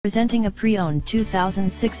Presenting a pre-owned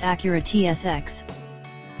 2006 Acura TSX.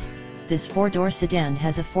 This four-door sedan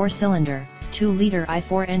has a 4-cylinder, 2-liter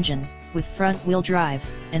i4 engine, with front-wheel drive,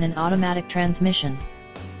 and an automatic transmission.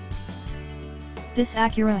 This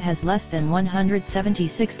Acura has less than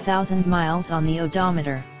 176,000 miles on the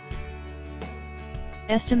odometer.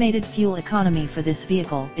 Estimated fuel economy for this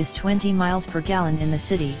vehicle is 20 miles per gallon in the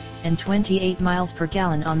city, and 28 miles per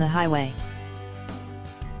gallon on the highway.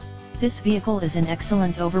 This vehicle is in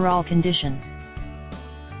excellent overall condition.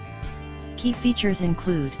 Key features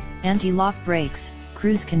include anti-lock brakes,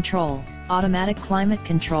 cruise control, automatic climate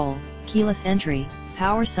control, keyless entry,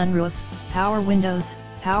 power sunroof, power windows,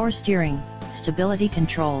 power steering, stability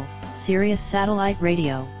control, Sirius satellite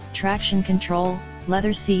radio, traction control,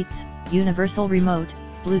 leather seats, universal remote,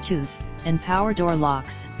 Bluetooth, and power door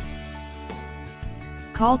locks.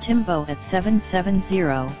 Call Timbo at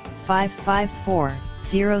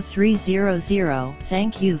 770-554-0300.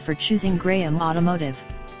 Thank you for choosing Graham Automotive.